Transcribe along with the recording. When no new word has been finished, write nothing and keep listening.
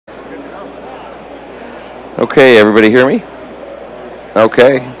Okay, everybody hear me?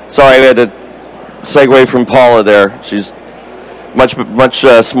 Okay. Sorry, I had to segue from Paula there. She's much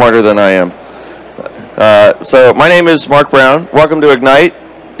smarter than I am. So my name is Mark Brown. Welcome to Ignite.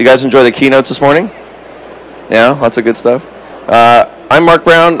 You guys enjoy the keynotes this morning? Yeah, lots of good stuff. I'm Mark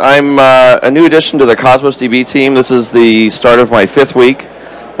Brown. I'm a new addition to the Cosmos DB team. This is the start of my 5th week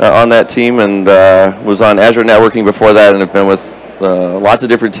on that team, and was on Azure Networking before that, and have been with lots of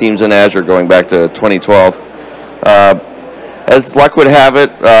different teams in Azure going back to 2012. As luck would have it,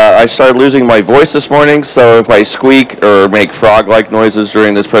 I started losing my voice this morning, so if I squeak or make frog-like noises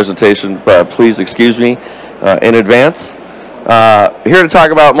during this presentation, please excuse me in advance. Here to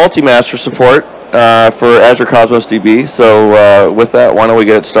talk about multi-master support for Azure Cosmos DB. So with that, why don't we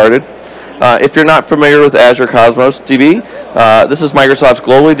get started? If you're not familiar with Azure Cosmos DB, this is Microsoft's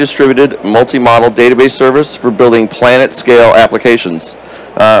globally distributed multi-model database service for building planet-scale applications.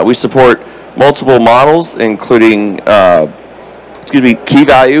 We support multiple models, including key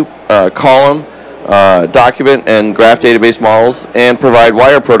value, column, document, and graph database models, and provide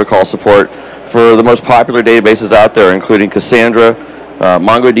wire protocol support for the most popular databases out there, including Cassandra,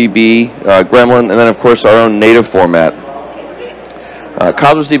 MongoDB, Gremlin, and then, of course, our own native format.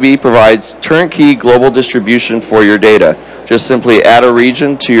 Cosmos DB provides turnkey global distribution for your data. Just simply add a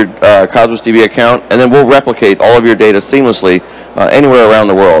region to your Cosmos DB account, and then we'll replicate all of your data seamlessly anywhere around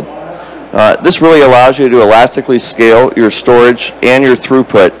the world. This really allows you to elastically scale your storage and your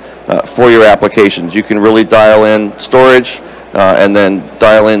throughput for your applications. You can really dial in storage and then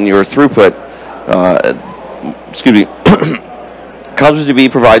dial in your throughput. Cosmos DB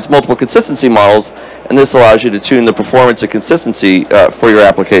provides multiple consistency models, and this allows you to tune the performance and consistency for your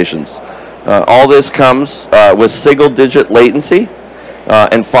applications. All this comes with single-digit latency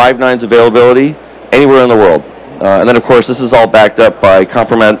and 5 nines availability anywhere in the world. And then, of course, this is all backed up by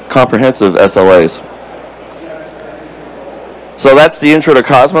comprehensive SLAs. So that's the intro to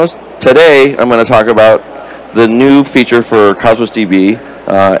Cosmos. Today, I'm going to talk about the new feature for Cosmos DB,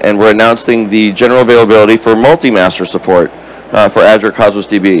 and we're announcing the general availability for multi-master support for Azure Cosmos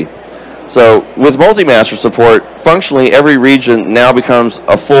DB. So with multi-master support, functionally every region now becomes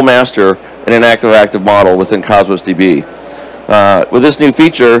a full master in an active-active model within Cosmos DB. With this new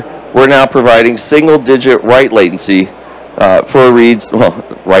feature, we're now providing single-digit write latency for reads,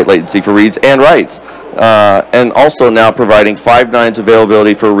 write latency for reads and writes, and also now providing 5 nines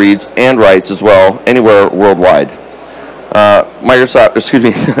availability for reads and writes as well, anywhere worldwide.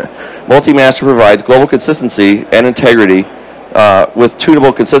 Multi-master provides global consistency and integrity with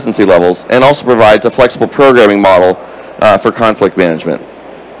tunable consistency levels, and also provides a flexible programming model for conflict management.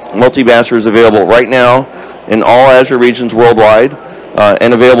 Multi-master is available right now in all Azure regions worldwide,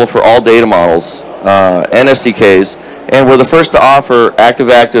 and available for all data models and SDKs, and we're the first to offer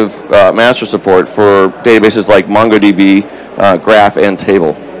active-active master support for databases like MongoDB, Graph, and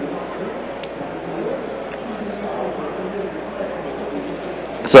Table.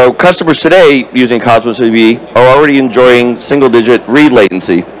 So customers today using Cosmos DB are already enjoying single-digit read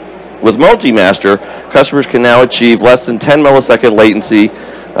latency. With multi-master, customers can now achieve less than 10 millisecond latency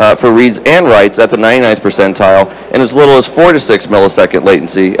for reads and writes at the 99th percentile, and as little as 4 to 6 millisecond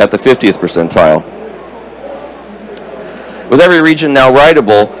latency at the 50th percentile. With every region now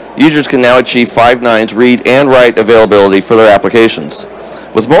writable, users can now achieve 5 nines read and write availability for their applications.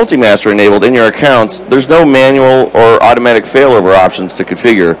 With multi-master enabled in your accounts, there's no manual or automatic failover options to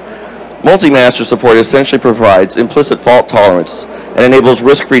configure. Multi-master support essentially provides implicit fault tolerance and enables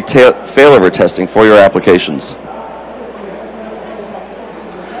risk-free failover testing for your applications.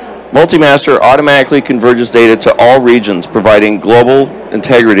 Multi-master automatically converges data to all regions, providing global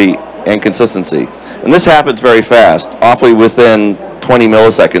integrity and consistency. And this happens very fast, awfully within 20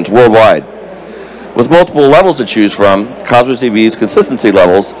 milliseconds worldwide. With multiple levels to choose from, Cosmos DB's consistency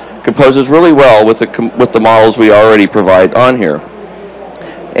levels composes really well with the models we already provide on here.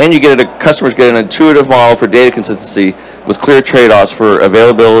 And customers get an intuitive model for data consistency with clear trade-offs for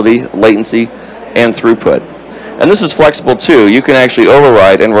availability, latency, and throughput. And this is flexible too. You can actually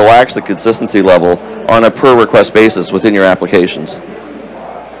override and relax the consistency level on a per request basis within your applications.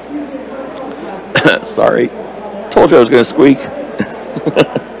 Sorry, told you I was going to squeak.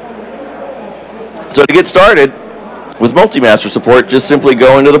 So to get started with multi-master support, just simply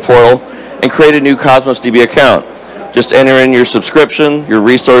go into the portal and create a new Cosmos DB account. Just enter in your subscription, your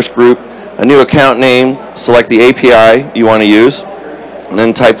resource group, a new account name, select the API you want to use, and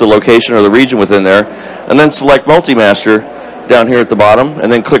then type the location or the region within there, and then select multi-master down here at the bottom, and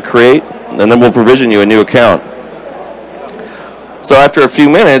then click create, and then we'll provision you a new account. So after a few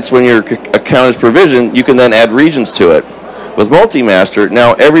minutes, when your account is provisioned, you can then add regions to it. With multi-master,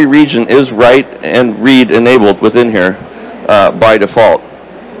 now every region is write and read enabled within here by default.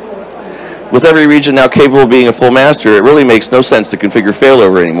 With every region now capable of being a full master, it really makes no sense to configure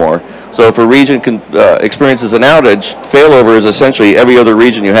failover anymore. So if a region experiences an outage, failover is essentially every other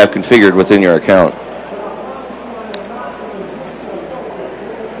region you have configured within your account.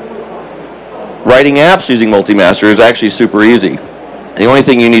 Writing apps using multi-master is actually super easy. The only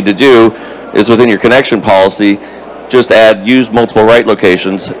thing you need to do is within your connection policy, just add use multiple write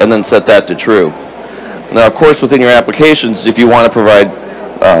locations and then set that to true. Now, of course, within your applications, if you want to provide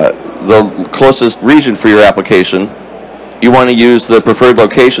the closest region for your application, you want to use the preferred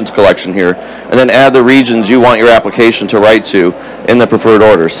locations collection here and then add the regions you want your application to write to in the preferred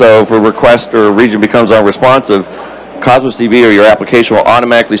order. So if a request or a region becomes unresponsive, Cosmos DB or your application will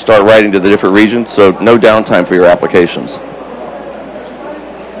automatically start writing to the different regions, so no downtime for your applications.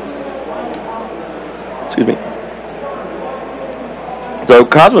 Excuse me. So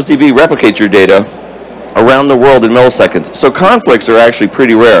Cosmos DB replicates your data around the world in milliseconds. So conflicts are actually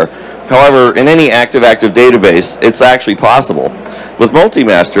pretty rare. However, in any active-active database, it's actually possible. With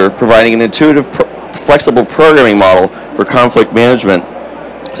multi-master, providing an intuitive, flexible programming model for conflict management.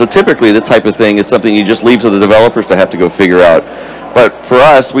 So typically, this type of thing is something you just leave to the developers to have to go figure out. But for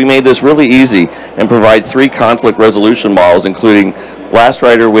us, we made this really easy and provide 3 conflict resolution models, including last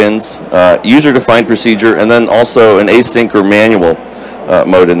writer wins, user-defined procedure, and then also an async or manual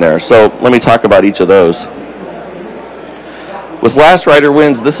mode in there. So let me talk about each of those. With last writer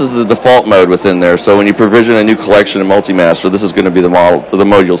wins, this is the default mode within there. So when you provision a new collection in multi-master, this is going to be the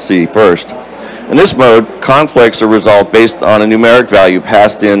mode you'll see first. In this mode, conflicts are resolved based on a numeric value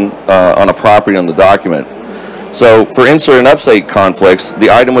passed in on a property on the document. So for insert and update conflicts, the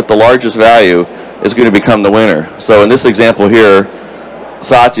item with the largest value is going to become the winner. So in this example here,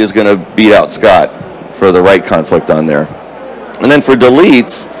 Satya is going to beat out Scott for the write conflict on there. And then for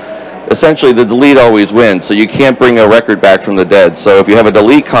deletes, essentially the delete always wins, so you can't bring a record back from the dead. So if you have a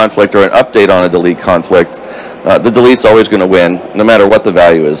delete conflict or an update on a delete conflict, the delete's always going to win, no matter what the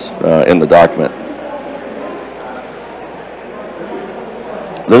value is in the document.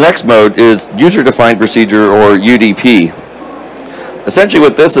 The next mode is user-defined procedure, or UDP. Essentially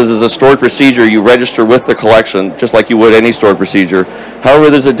what this is a stored procedure you register with the collection, just like you would any stored procedure.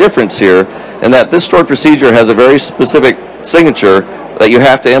 However, there's a difference here in that this stored procedure has a very specific signature that you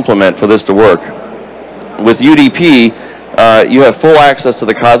have to implement for this to work. With UDP, you have full access to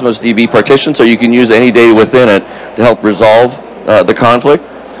the Cosmos DB partition, so you can use any data within it to help resolve the conflict.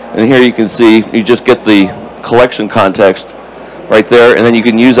 And here you can see, you just get the collection context right there, and then you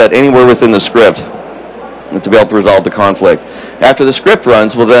can use that anywhere within the script to be able to resolve the conflict. After the script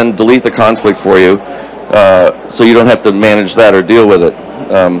runs, we'll then delete the conflict for you, so you don't have to manage that or deal with it.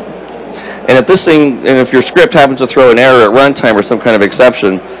 And if your script happens to throw an error at runtime or some kind of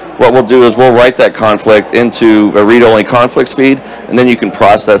exception, what we'll do is we'll write that conflict into a read-only conflicts feed, and then you can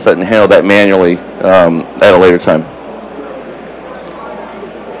process that and handle that manually at a later time.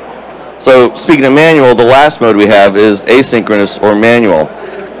 So speaking of manual, the last mode we have is asynchronous or manual.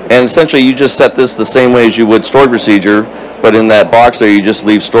 And essentially you just set this the same way as you would stored procedure, but in that box there you just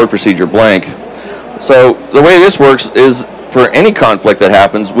leave stored procedure blank. So the way this works is for any conflict that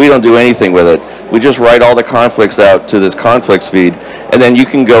happens, we don't do anything with it. We just write all the conflicts out to this conflicts feed, and then you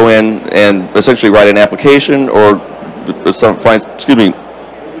can go in and essentially write an application or find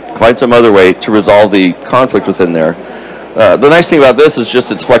some other way to resolve the conflict within there. The nice thing about this is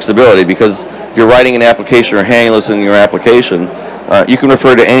just its flexibility, because if you're writing an application or handling in your application, you can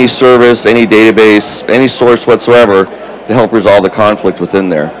refer to any service, any database, any source whatsoever to help resolve the conflict within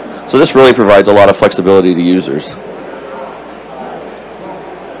there. So this really provides a lot of flexibility to users.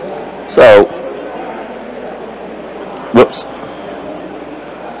 So, whoops.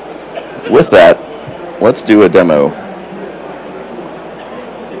 With that, let's do a demo.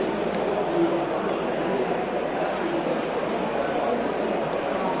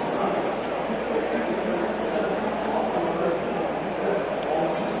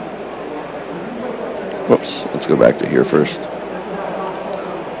 Whoops, let's go back to here first.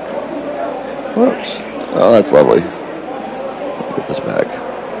 Whoops. Oh, that's lovely. Let me get this back.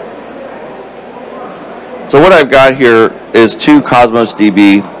 So what I've got here is 2 Cosmos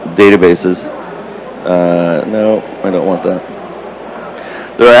DB databases. No, I don't want that.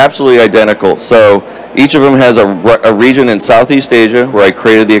 They're absolutely identical. So each of them has a region in Southeast Asia where I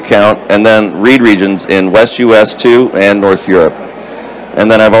created the account, and then read regions in West US 2 and North Europe.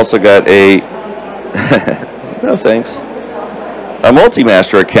 And then I've also got a no thanks. A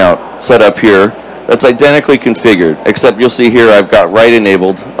multi-master account set up here that's identically configured, except you'll see here I've got write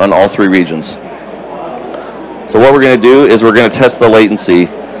enabled on all 3 regions. So what we're going to do is we're going to test the latency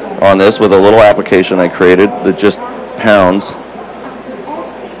on this with a little application I created that just pounds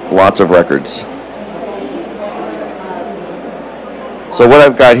lots of records. So what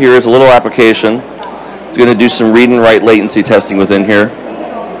I've got here is a little application. It's going to do some read and write latency testing within here.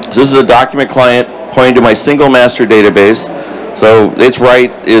 So this is a document client pointing to my single master database. So its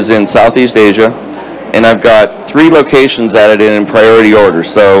write is in Southeast Asia, and I've got 3 locations added in priority order.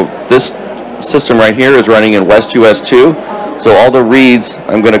 So this system right here is running in West US 2. So all the reads,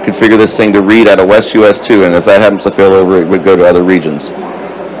 I'm going to configure this thing to read out of West US 2, and if that happens to fail over, it would go to other regions.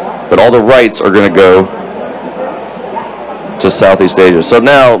 But all the writes are going to go to Southeast Asia. So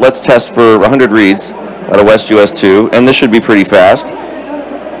now let's test for 100 reads out of West US 2, and this should be pretty fast.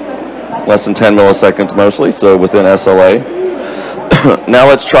 Less than 10 milliseconds mostly, so within SLA. Now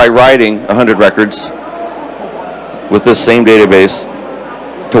let's try writing 100 records with this same database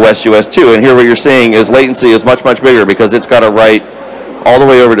to West US 2, and here what you're seeing is latency is much, much bigger because it's got to write all the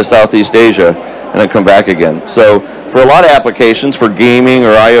way over to Southeast Asia and then come back again. So for a lot of applications, for gaming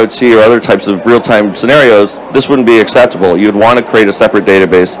or IoT or other types of real-time scenarios, this wouldn't be acceptable. You'd want to create a separate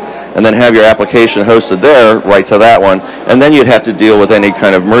database and then have your application hosted there, right to that one, and then you'd have to deal with any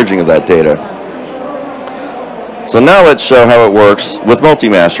kind of merging of that data. So now let's show how it works with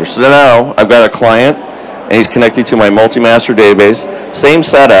multi-master. So now I've got a client, and he's connected to my multi-master database. Same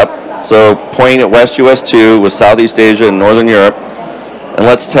setup, so pointing at West US 2 with Southeast Asia and Northern Europe, and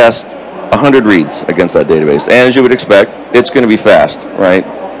let's test 100 reads against that database. And as you would expect, it's going to be fast, right?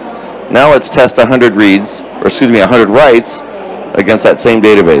 Now let's test 100 reads, or excuse me, 100 writes against that same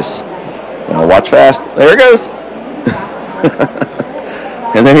database. Now watch fast. There it goes.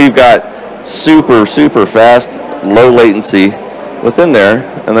 And then you've got super, super fast, low latency within there.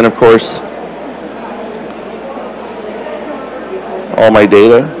 And then, of course, all my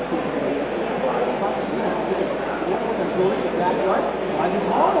data.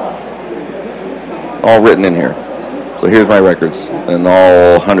 All written in here. So here's my records, and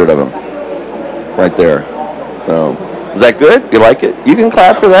all 100 of them right there. So is that good? You like it? You can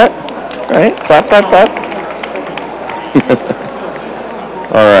clap for that, right? Clap, clap, clap.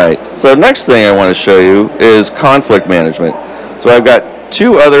 All right. So next thing I want to show you is conflict management. So I've got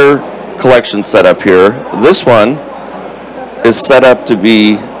 2 other collections set up here. This one is set up to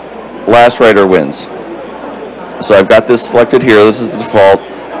be last writer wins. So I've got this selected here. This is the default.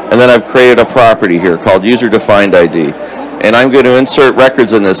 And then I've created a property here called user-defined ID. And I'm going to insert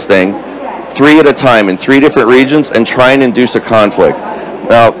records in this thing 3 at a time in 3 different regions and try and induce a conflict.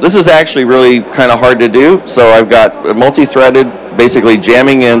 Now, this is actually really kind of hard to do. So I've got multi-threaded, basically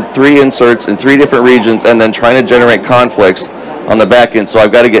jamming in 3 inserts in 3 different regions and then trying to generate conflicts on the back end. So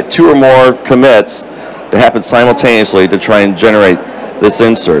I've got to get 2 or more commits to happen simultaneously to try and generate this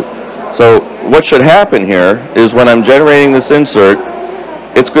insert. So what should happen here is when I'm generating this insert,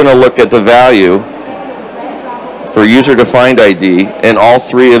 it's going to look at the value for user-defined ID in all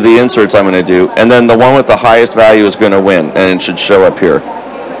 3 of the inserts I'm going to do, and then the one with the highest value is going to win, and it should show up here.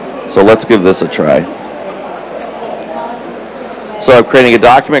 So let's give this a try. So I'm creating a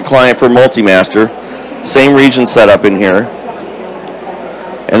document client for multi-master, same region setup in here,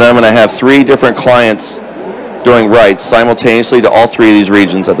 and then I'm going to have 3 different clients doing writes simultaneously to all 3 of these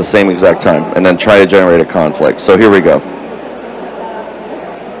regions at the same exact time, and then try to generate a conflict. So here we go.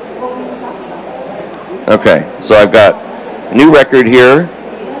 Okay, so I've got a new record here,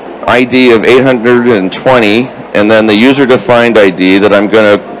 ID of 820, and then the user-defined ID that I'm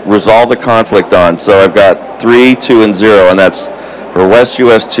going to resolve the conflict on. So I've got 3, 2, and 0, and that's for West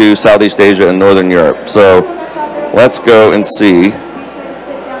US 2, Southeast Asia, and Northern Europe. So let's go and see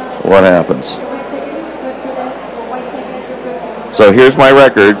what happens. So here's my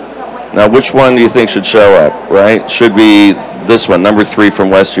record. Now which one do you think should show up, right? Should be this one, number 3 from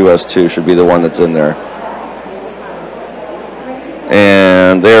West US 2 should be the one that's in there.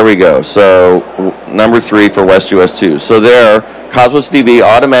 And there we go. So number 3 for West US 2. So there, Cosmos DB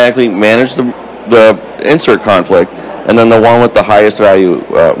automatically managed the insert conflict, and then the one with the highest value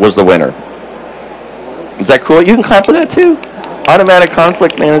was the winner. Is that cool? You can clap for that too. Automatic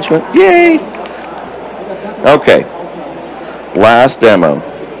conflict management. Yay! Okay. Last demo.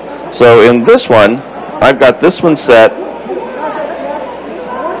 So in this one, I've got this one set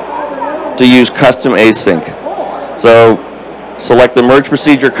to use custom async. So select the merge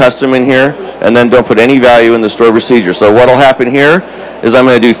procedure custom in here, and then don't put any value in the store procedure. So what will happen here is I'm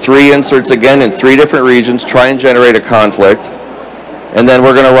going to do 3 inserts again in 3 different regions, try and generate a conflict, and then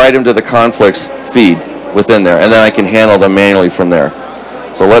we're going to write them to the conflicts feed within there, and then I can handle them manually from there.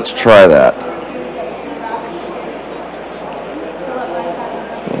 So let's try that.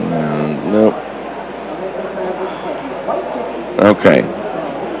 Nope. Okay.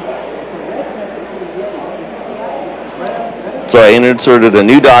 So I inserted a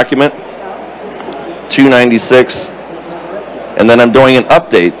new document, 296, and then I'm doing an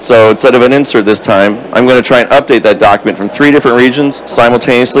update. So instead of an insert this time, I'm going to try and update that document from 3 different regions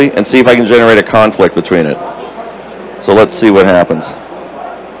simultaneously and see if I can generate a conflict between it. So let's see what happens.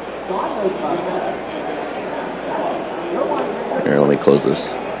 Here, let me close this.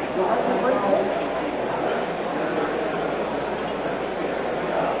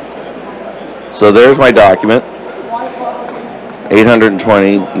 So there's my document,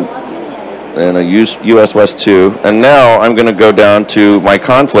 820 and a US West 2. And now I'm going to go down to my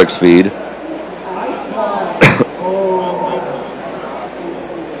conflicts feed.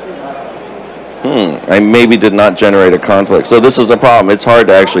 I maybe did not generate a conflict. So this is a problem. It's hard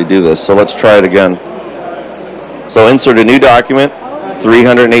to actually do this. So let's try it again. So insert a new document,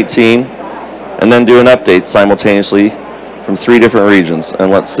 318, and then do an update simultaneously from 3 different regions. And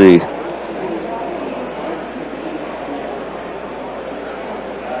let's see.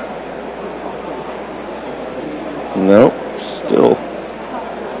 Nope, still.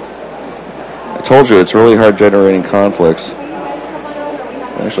 I told you it's really hard generating conflicts.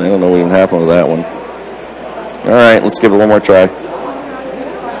 Actually, I don't know what even happened with that one. All right, let's give it one more try.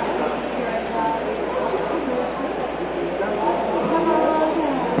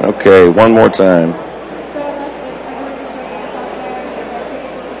 Okay, one more time.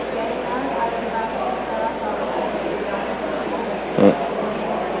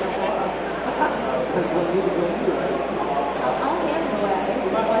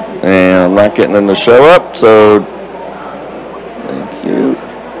 And I'm not getting them to show up, so thank you.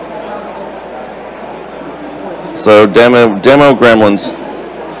 So demo gremlins.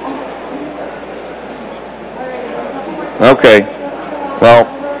 Okay. Well,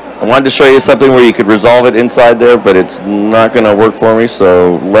 I wanted to show you something where you could resolve it inside there, but it's not going to work for me.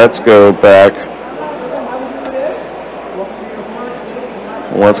 So let's go back.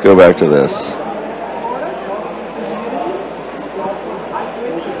 Let's go back to this.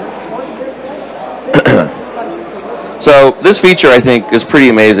 So this feature, I think, is pretty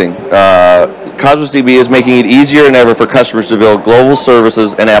amazing. Cosmos DB is making it easier than ever for customers to build global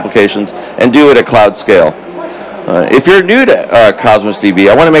services and applications and do it at cloud scale. If you're new to Cosmos DB,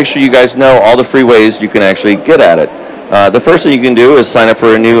 I want to make sure you guys know all the free ways you can actually get at it. The first thing you can do is sign up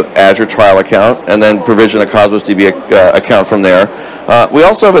for a new Azure trial account and then provision a Cosmos DB account from there. We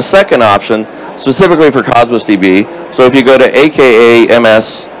also have a second option specifically for Cosmos DB. So if you go to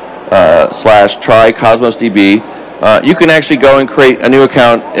aka.ms /try Cosmos DB, you can actually go and create a new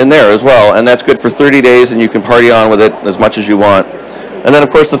account in there as well, and that's good for 30 days, and you can party on with it as much as you want. And then, of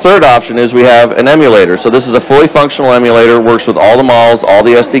course, the third option is we have an emulator. So this is a fully functional emulator, works with all the models, all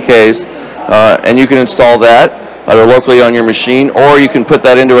the SDKs, and you can install that either locally on your machine, or you can put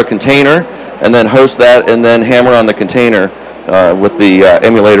that into a container and then host that and then hammer on the container with the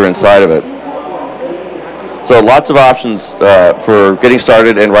emulator inside of it. So lots of options for getting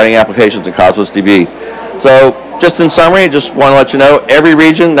started and writing applications in Cosmos DB. So just in summary, just want to let you know, every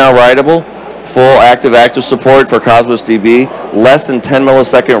region now writable, full active support for Cosmos DB, less than 10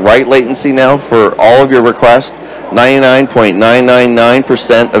 millisecond write latency now for all of your requests,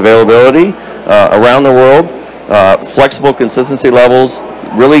 99.999% availability around the world, flexible consistency levels,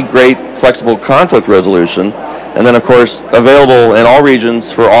 really great flexible conflict resolution, and then of course available in all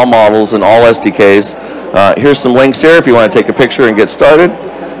regions for all models and all SDKs. Here's some links here if you want to take a picture and get started.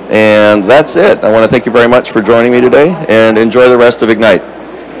 And that's it. I want to thank you very much for joining me today, and enjoy the rest of Ignite.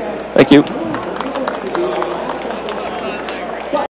 Thank you.